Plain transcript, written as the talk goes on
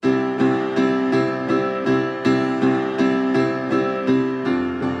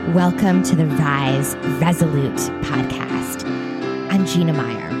Welcome to the Rise Resolute podcast. I'm Gina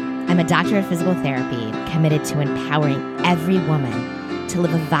Meyer. I'm a doctor of physical therapy committed to empowering every woman to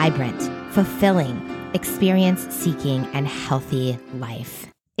live a vibrant, fulfilling, experience-seeking, and healthy life.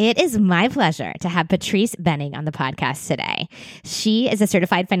 It is my pleasure to have Patrice Bening on the podcast today. She is a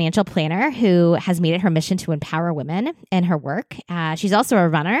certified financial planner who has made it her mission to empower women in her work. She's also a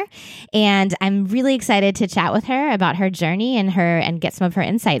runner, and I'm really excited to chat with her about her journey and get some of her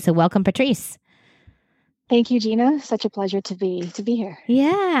insights. So welcome, Patrice. Thank you, Gina. Such a pleasure to be here.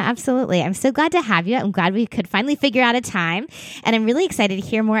 Yeah, absolutely. I'm so glad to have you. I'm glad we could finally figure out a time, and I'm really excited to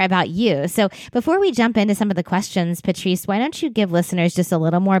hear more about you. So before we jump into some of the questions, Patrice, why don't you give listeners just a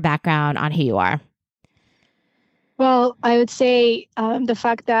little more background on who you are? Well, I would say the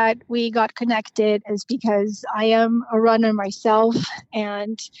fact that we got connected is because I am a runner myself,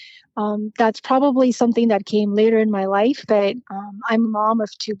 and that's probably something that came later in my life. But I'm a mom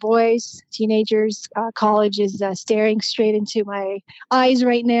of two boys, teenagers. College is staring straight into my eyes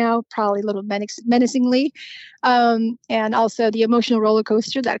right now, probably a little menacingly. And also the emotional roller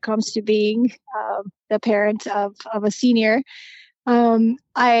coaster that comes to being the parent of a senior.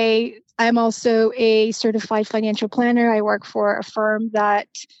 I'm also a certified financial planner. I work for a firm that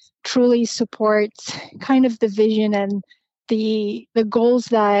truly supports kind of the vision and the goals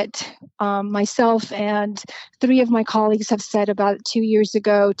that myself and three of my colleagues have set about 2 years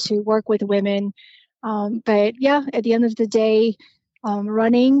ago to work with women. But yeah, at the end of the day,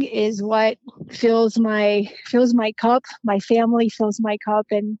 running is what fills my cup. My family fills my cup,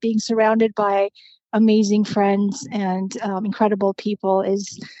 and being surrounded by amazing friends and incredible people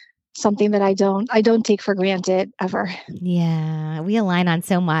is something that I don't take for granted ever. Yeah, we align on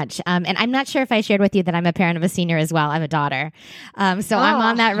so much. And I'm not sure if I shared with you that I'm a parent of a senior as well. I have a daughter. So I'm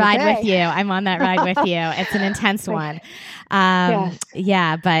on that ride with you. It's an intense one. Yes.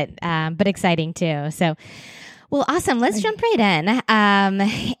 Yeah, but exciting too. So, well, awesome. Let's jump right in.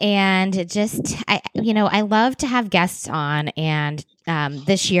 And just, I love to have guests on, and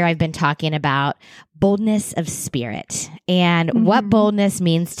this year I've been talking about boldness of spirit and what boldness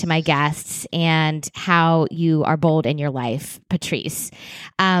means to my guests and how you are bold in your life, Patrice.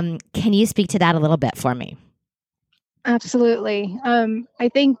 Can you speak to that a little bit for me? Absolutely. I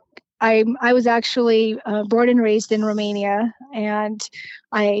think I was actually born and raised in Romania, and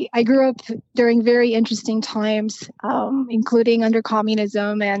I grew up during very interesting times, including under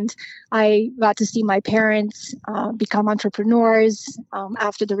communism, and I got to see my parents become entrepreneurs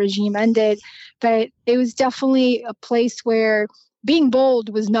after the regime ended. But it was definitely a place where being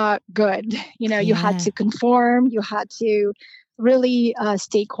bold was not good. You had to conform, you had to really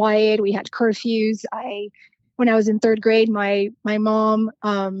stay quiet. We had curfews. When I was in third grade, my mom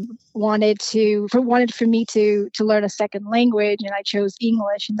wanted for me to learn a second language, and I chose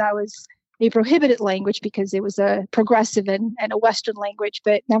English, and that was a prohibited language because it was a progressive and a Western language.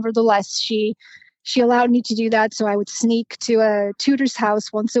 But nevertheless, she allowed me to do that. So I would sneak to a tutor's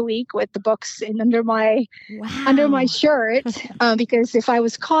house once a week with the books under my shirt, because if I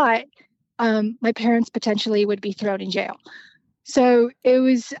was caught, my parents potentially would be thrown in jail. So it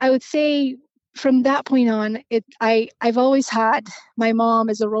was, I would say, from that point on, I've always had my mom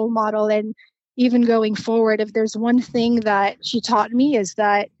as a role model. And even going forward, if there's one thing that she taught me, is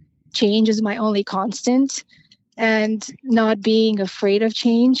that change is my only constant, and not being afraid of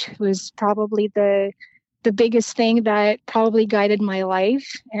change was probably the biggest thing that probably guided my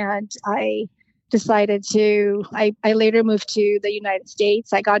life. And I decided I later moved to the United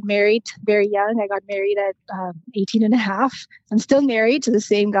States. I got married very young. I got married at 18 and a half. I'm still married to the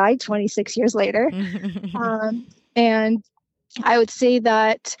same guy 26 years later. And I would say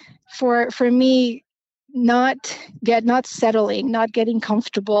that for me, not settling, not getting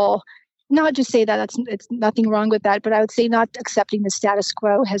comfortable, not just say that it's nothing wrong with that, but I would say not accepting the status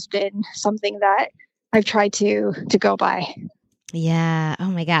quo has been something that I've tried to go by. Yeah.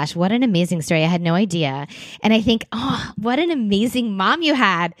 Oh my gosh. What an amazing story. I had no idea. And I think, what an amazing mom you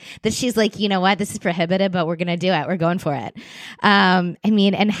had, that she's like, you know what, this is prohibited, but we're going to do it. We're going for it.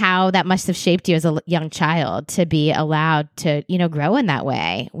 And how that must have shaped you as a young child to be allowed to, grow in that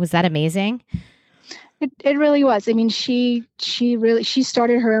way. Was that amazing? It really was. I mean, she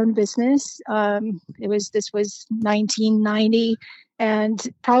started her own business. This was 1990. And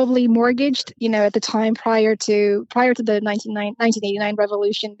probably mortgaged, at the time prior to the 1989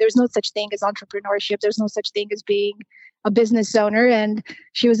 revolution. There's no such thing as entrepreneurship. There's no such thing as being a business owner. And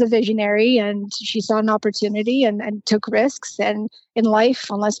she was a visionary, and she saw an opportunity and took risks. And in life,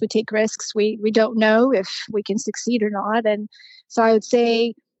 unless we take risks, we don't know if we can succeed or not. And so I would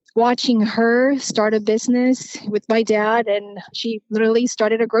say watching her start a business with my dad, and she literally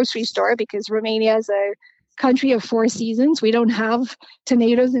started a grocery store because Romania is a country of 4 seasons. We don't have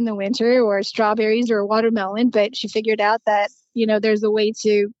tomatoes in the winter or strawberries or watermelon, but she figured out that, there's a way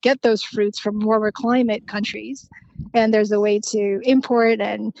to get those fruits from warmer climate countries. And there's a way to import.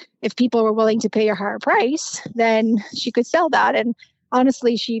 And if people were willing to pay a higher price, then she could sell that. And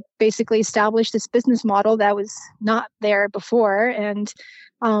honestly, she basically established this business model that was not there before. And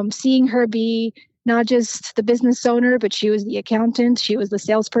seeing her be not just the business owner, but she was the accountant. She was the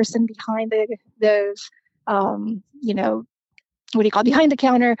salesperson behind the what do you call it? Behind the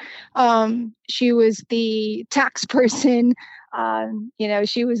counter. She was the tax person.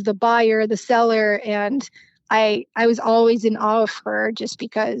 She was the buyer, the seller, and I was always in awe of her just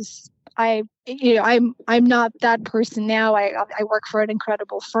because I'm not that person now. I work for an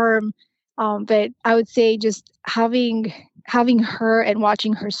incredible firm, but I would say just having her and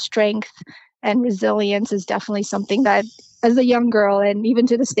watching her strength and resilience is definitely something that, as a young girl, and even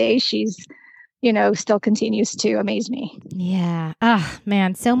to this day, she's still continues to amaze me. Yeah. Oh,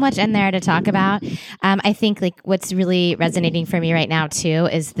 man, so much in there to talk about. I think like what's really resonating for me right now too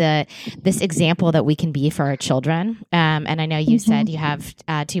is this example that we can be for our children. And I know you said you have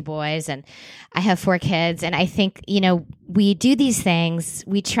 2 boys and I have 4 kids. And I think, we do these things.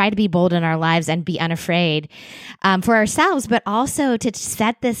 We try to be bold in our lives and be unafraid for ourselves, but also to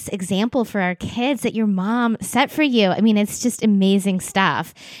set this example for our kids that your mom set for you. I mean, it's just amazing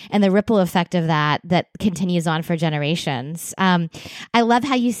stuff. And the ripple effect of that continues on for generations. I love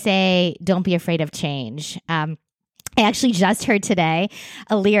how you say, don't be afraid of change. I actually just heard today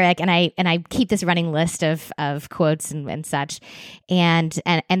a lyric, and I keep this running list of quotes and such. And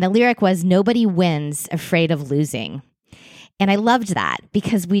the lyric was, nobody wins afraid of losing. And I loved that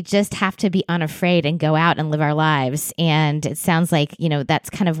because we just have to be unafraid and go out and live our lives. And it sounds like, that's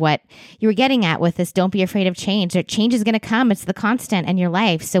kind of what you were getting at with this. Don't be afraid of change. Change is going to come. It's the constant in your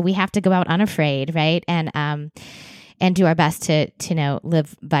life. So we have to go out unafraid, right? And do our best to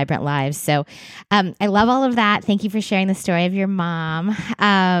live vibrant lives. So I love all of that. Thank you for sharing the story of your mom.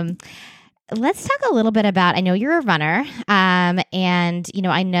 Let's talk a little bit about, I know you're a runner, and,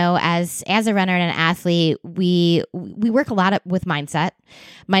 I know as a runner and an athlete, we work a lot with mindset.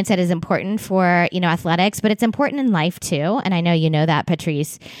 Mindset is important for, athletics, but it's important in life too. And I know you know that,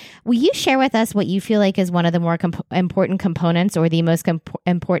 Patrice. Will you share with us what you feel like is one of the more important components or the most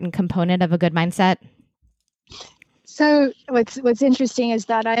important component of a good mindset? So what's interesting is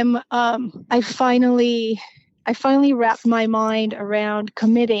that I finally wrapped my mind around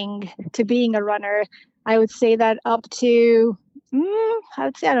committing to being a runner. I would say that up to,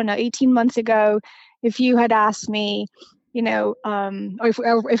 I don't know, 18 months ago, if you had asked me, or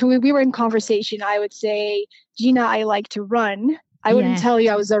if we were in conversation, I would say, Gina, I like to run. I wouldn't tell you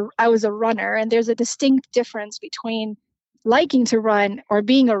I was a runner. And there's a distinct difference between liking to run or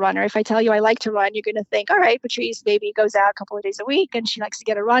being a runner. If I tell you I like to run, you're going to think, all right, Patrice maybe goes out a couple of days a week and she likes to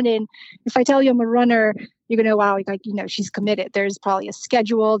get a run in. If I tell you I'm a runner, you're going to, wow, she's committed. There's probably a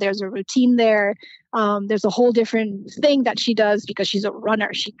schedule. There's a routine there. There's a whole different thing that she does because she's a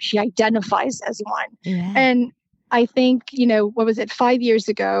runner. She identifies as one. Yeah. And I think, 5 years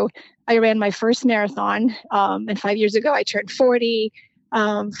ago, I ran my first marathon. And 5 years ago, I turned 40.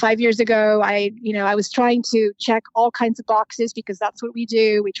 5 years ago, I was trying to check all kinds of boxes because that's what we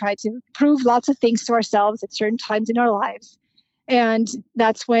do. We try to prove lots of things to ourselves at certain times in our lives. And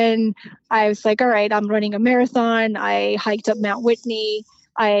that's when I was like, all right, I'm running a marathon. I hiked up Mount Whitney.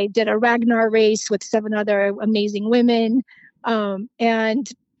 I did a Ragnar race with 7 other amazing women.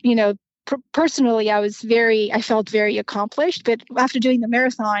 Personally, I felt very accomplished. But after doing the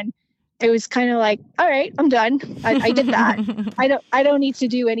marathon, it was kind of like, all right, I'm done. I did that. I don't need to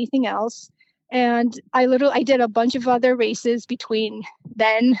do anything else. And I did a bunch of other races between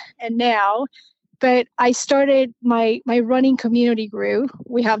then and now. But I started my running community grew.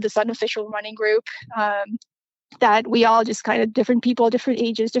 We have this unofficial running group that we all just kind of different people, different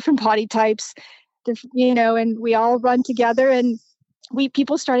ages, different body types, and we all run together. And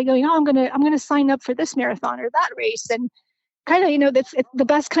people started going, oh, I'm gonna sign up for this marathon or that race, and kind of, that's the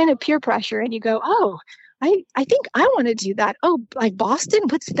best kind of peer pressure. And you go, oh, I think I want to do that. Oh, like Boston,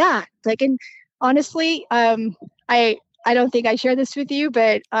 what's that? Like, and honestly, I don't think I share this with you,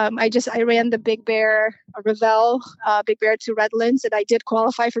 but I ran the Big Bear Revel, Big Bear to Redlands, and I did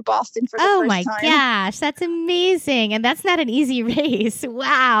qualify for Boston for the first time. Oh my gosh, that's amazing. And that's not an easy race.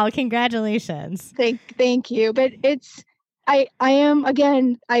 Wow, congratulations. Thank you. But I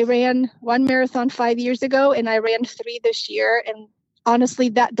ran 1 marathon 5 years ago and I ran 3 this year. And honestly,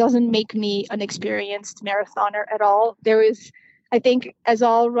 that doesn't make me an experienced marathoner at all. There was I think as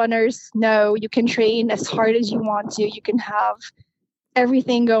all runners know, you can train as hard as you want to. You can have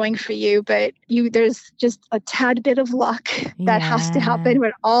everything going for you, but there's just a tad bit of luck that has to happen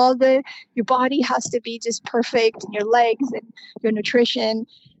where your body has to be just perfect, and your legs and your nutrition.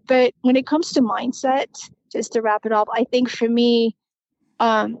 But when it comes to mindset, just to wrap it up, I think for me,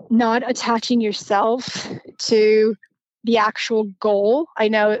 not attaching yourself to the actual goal. I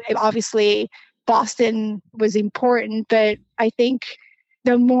know obviously Boston was important, but I think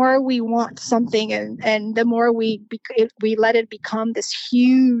the more we want something and the more we let it become this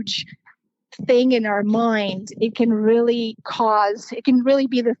huge thing in our mind, it can really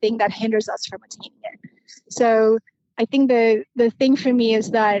be the thing that hinders us from attaining it. So I think the thing for me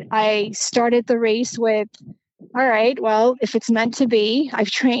is that I started the race with, all right, well, if it's meant to be, I've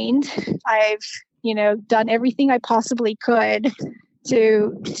trained, I've, done everything I possibly could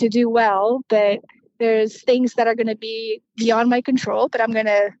to do well, but there's things that are going to be beyond my control, but I'm going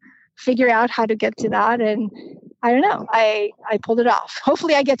to figure out how to get to that. And I don't know, I pulled it off.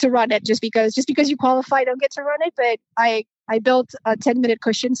 Hopefully I get to run it. Just because you qualify, I don't get to run it, but I built a 10-minute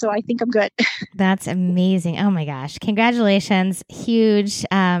cushion, so I think I'm good. That's amazing. Oh my gosh. Congratulations. Huge,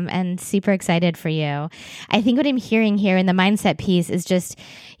 and super excited for you. I think what I'm hearing here in the mindset piece is just,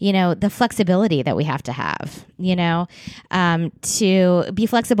 the flexibility that we have to have, to be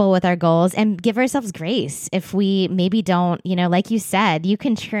flexible with our goals and give ourselves grace if we maybe don't, like you said, you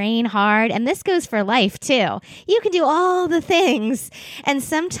can train hard, and this goes for life too. You can do all the things, and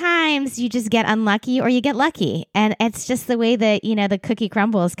sometimes you just get unlucky or you get lucky, and it's just the way that, the cookie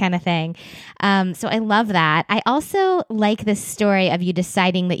crumbles kind of thing. So I love that. I also like this story of you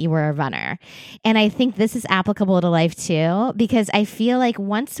deciding that you were a runner. And I think this is applicable to life too, because I feel like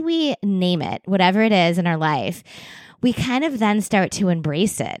once we name it, whatever it is in our life, we kind of then start to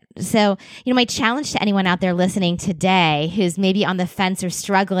embrace it. So, my challenge to anyone out there listening today who's maybe on the fence or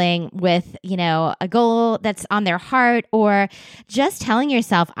struggling with, a goal that's on their heart, or just telling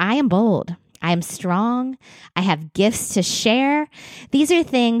yourself, I am bold. I am strong. I have gifts to share. These are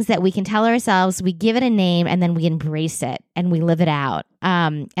things that we can tell ourselves, we give it a name, and then we embrace it and we live it out.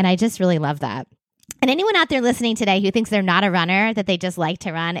 And I just really love that. And anyone out there listening today who thinks they're not a runner, that they just like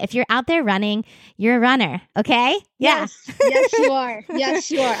to run, if you're out there running, you're a runner. Okay? Yeah. Yes, you are. Yes,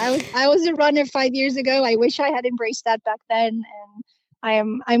 you are. I was a runner 5 years ago. I wish I had embraced that back then.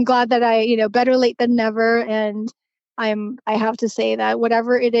 And I'm glad that better late than never. And I have to say that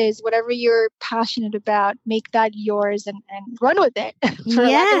whatever it is, whatever you're passionate about, make that yours and run with it. For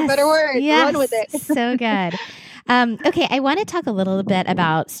lack of a better word, run with it. So good. Okay, I want to talk a little bit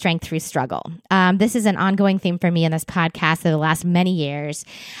about strength through struggle. This is an ongoing theme for me in this podcast for the last many years.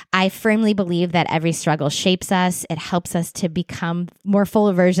 I firmly believe that every struggle shapes us. It helps us to become more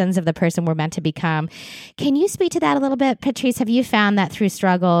full versions of the person we're meant to become. Can you speak to that a little bit, Patrice? Have you found that through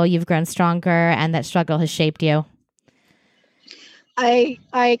struggle, you've grown stronger and that struggle has shaped you?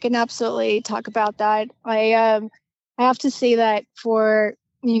 I can absolutely talk about that. I have to say that for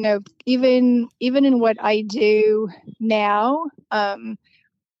even in what I do now,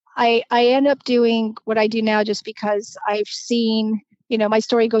 I end up doing what I do now just because I've seen, my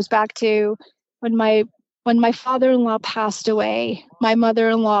story goes back to when my father-in-law passed away. My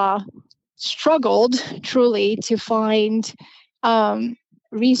mother-in-law struggled truly to find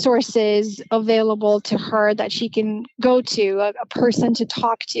resources available to her that she can go to, a person to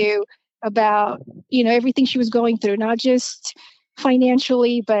talk to about, everything she was going through, not just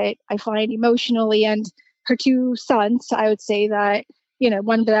financially, but I find emotionally. And her two sons, I would say that,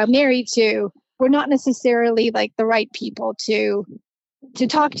 one that I'm married to, were not necessarily like the right people to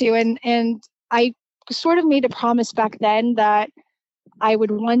talk to. And I sort of made a promise back then that I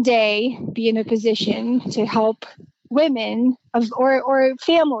would one day be in a position to help women or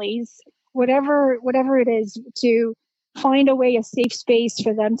families, whatever it is, to find a safe space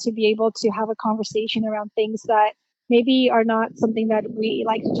for them to be able to have a conversation around things that maybe are not something that we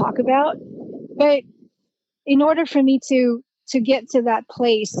like to talk about. But in order for me to get to that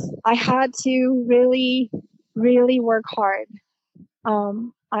place, I had to really, really work hard.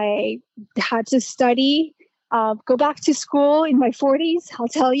 I had to study, go back to school in my 40s. I'll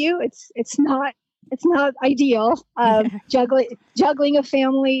tell you, it's not ideal. Juggling a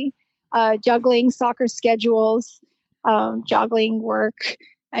family, juggling soccer schedules, juggling work,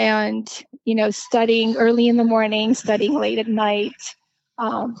 and studying early in the morning, studying late at night,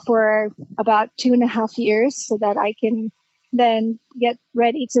 for about 2.5 years, so that I can then get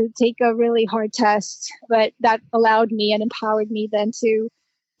ready to take a really hard test. But that allowed me and empowered me then to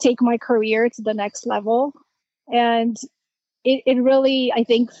take my career to the next level. And it really, I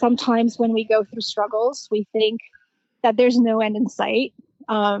think sometimes when we go through struggles, we think that there's no end in sight.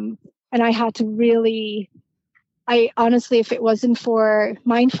 And I had to really, I honestly, if it wasn't for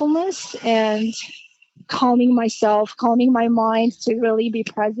mindfulness and calming myself, calming my mind to really be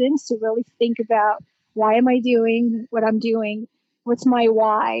present, to really think about why am I doing what I'm doing? What's my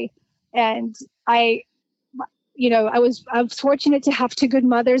why? And I, I was fortunate to have two good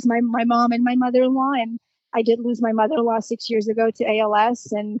mothers, my mom and my mother-in-law. And I did lose my mother-in-law 6 years ago to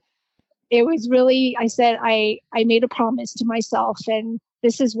ALS. And it was really, I said, I made a promise to myself, and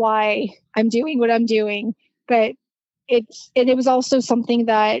this is why I'm doing what I'm doing. But it was also something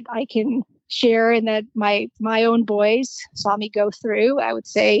that I can share, and that my own boys saw me go through. I would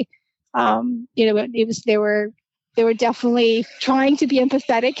say, they were definitely trying to be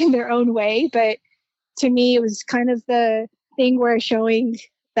empathetic in their own way, but to me, it was kind of the thing where showing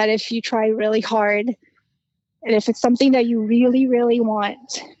that if you try really hard, and if it's something that you really, really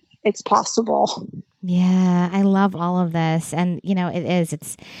want, it's possible. Yeah, I love all of this. And,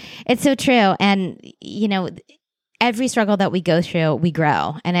 it's so true. And, every struggle that we go through, we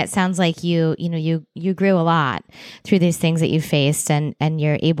grow. And it sounds like you grew a lot through these things that you faced, and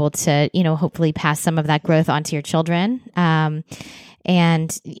you're able to, hopefully pass some of that growth onto your children.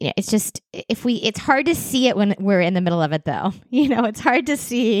 And it's just, it's hard to see it when we're in the middle of it, though. It's hard to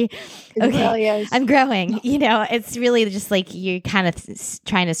see, okay, really I'm growing. It's really just like you're kind of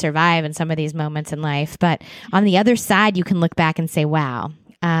trying to survive in some of these moments in life. But on the other side, you can look back and say, wow.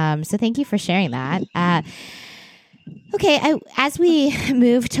 So thank you for sharing that. Okay, as we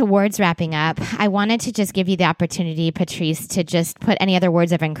move towards wrapping up, I wanted to just give you the opportunity, Patrice, to just put any other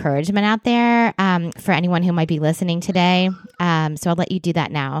words of encouragement out there for anyone who might be listening today. So I'll let you do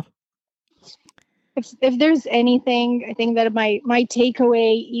that now. If there's anything, I think that my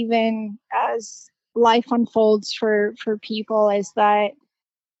takeaway, even as life unfolds for people, is that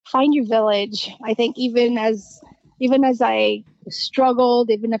find your village. I think even as I struggled,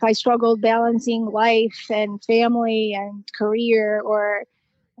 even if I struggled balancing life and family and career or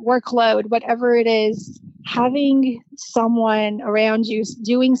workload, whatever it is, having someone around you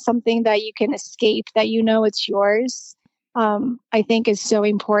doing something that you can escape, that it's yours, I think is so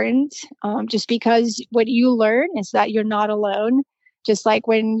important. Just because what you learn is that you're not alone. Just like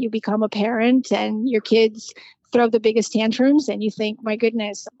when you become a parent and your kids throw the biggest tantrums, and you think, my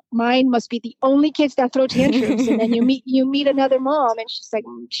goodness, mine must be the only kids that throw tantrums. And then you meet another mom, and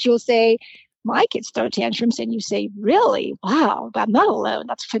she'll say, my kids throw tantrums. And you say, really? Wow, I'm not alone.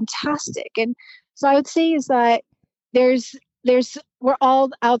 That's fantastic. And so I would say is that we're all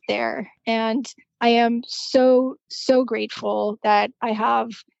out there. And I am so, so grateful that I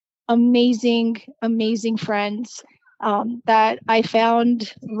have amazing, amazing friends that I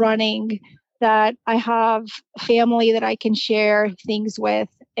found running, that I have family that I can share things with.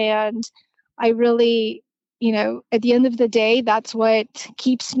 And I really, at the end of the day, that's what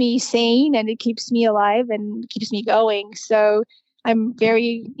keeps me sane, and it keeps me alive and keeps me going. So I'm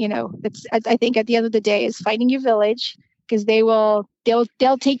very, I think at the end of the day is finding your village, because they'll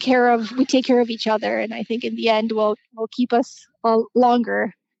take care of, we take care of each other. And I think in the end will keep us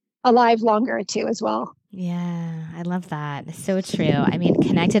alive longer too, as well. Yeah, I love that. It's so true. I mean,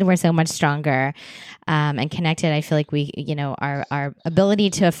 connected, we're so much stronger. And connected, I feel like we, our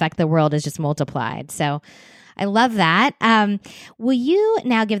ability to affect the world is just multiplied. So I love that. Will you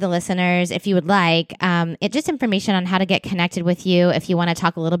now give the listeners, if you would like, just information on how to get connected with you, if you want to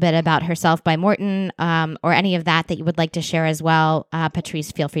talk a little bit about Herself by Morton, or any of that you would like to share as well,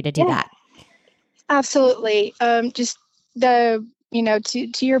 Patrice, feel free to do that. Absolutely. Just to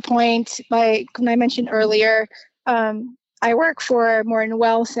your point, when I mentioned earlier, I work for Morton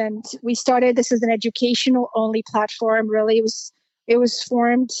Wealth, and we started this as an educational only platform. Really, it was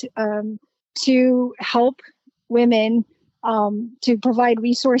formed to help women, to provide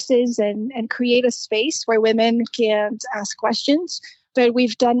resources and create a space where women can ask questions. But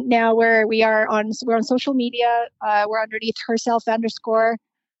we've done now where we're on social media. We're underneath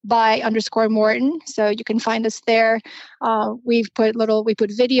herself_by_Morton. So you can find us there. We put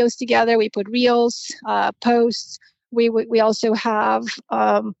videos together. We put reels, posts. We also have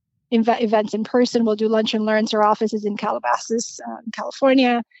events in person. We'll do lunch and learns. Our office is in Calabasas,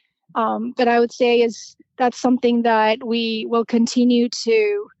 California. But I would say that's something that we will continue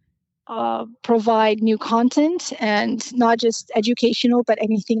to provide new content, and not just educational, but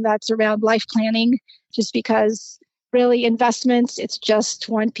anything that's around life planning, just because really investments, it's just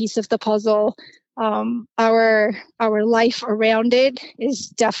one piece of the puzzle. Our life around it is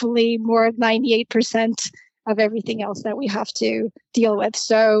definitely more 98% of everything else that we have to deal with.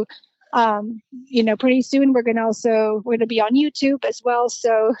 So, pretty soon we're going to be on YouTube as well.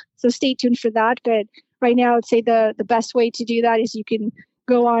 So stay tuned for that. But right now, I'd say the best way to do that is you can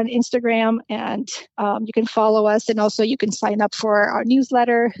go on Instagram and you can follow us, and also you can sign up for our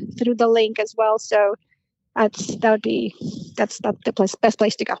newsletter through the link as well. So that's the best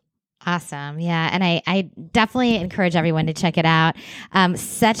place to go. Awesome. Yeah. And I definitely encourage everyone to check it out.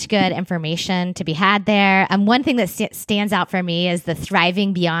 Such good information to be had there. One thing that stands out for me is the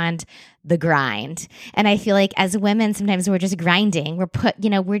thriving beyond the grind. And I feel like as women, sometimes we're just grinding.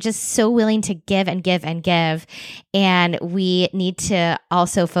 We're just so willing to give and give and give. And we need to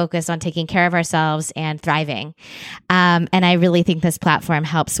also focus on taking care of ourselves and thriving. And I really think this platform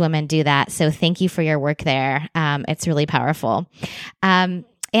helps women do that. So thank you for your work there. It's really powerful.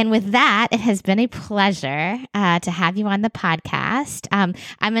 And with that, it has been a pleasure to have you on the podcast. I'm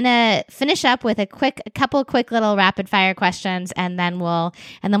going to finish up with a couple quick little rapid fire questions, and then we'll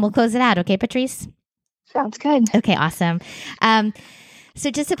close it out. Okay, Patrice? Sounds good. Okay, awesome.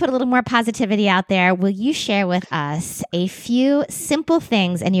 So just to put a little more positivity out there, will you share with us a few simple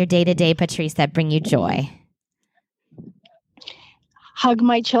things in your day-to-day, Patrice, that bring you joy? Hug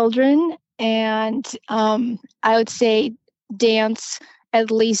my children, and I would say dance at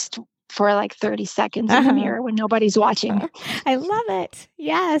least for like 30 seconds in the mirror when nobody's watching. I love it.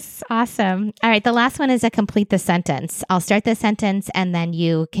 Yes. Awesome. All right. The last one is a complete the sentence. I'll start the sentence and then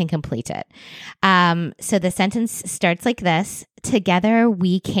you can complete it. So the sentence starts like this: together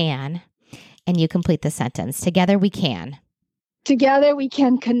we can, and you complete the sentence. Together we can. Together we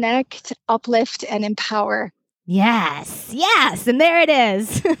can connect, uplift, and empower. Yes. Yes. And there it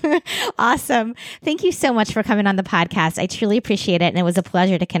is. Awesome. Thank you so much for coming on the podcast. I truly appreciate it. And it was a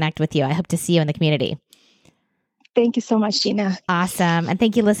pleasure to connect with you. I hope to see you in the community. Thank you so much, Gina. Awesome. And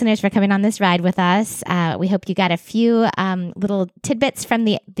thank you, listeners, for coming on this ride with us. We hope you got a few little tidbits from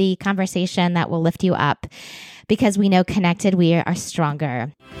the conversation that will lift you up, because we know connected, we are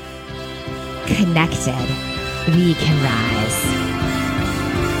stronger. Connected, we can rise.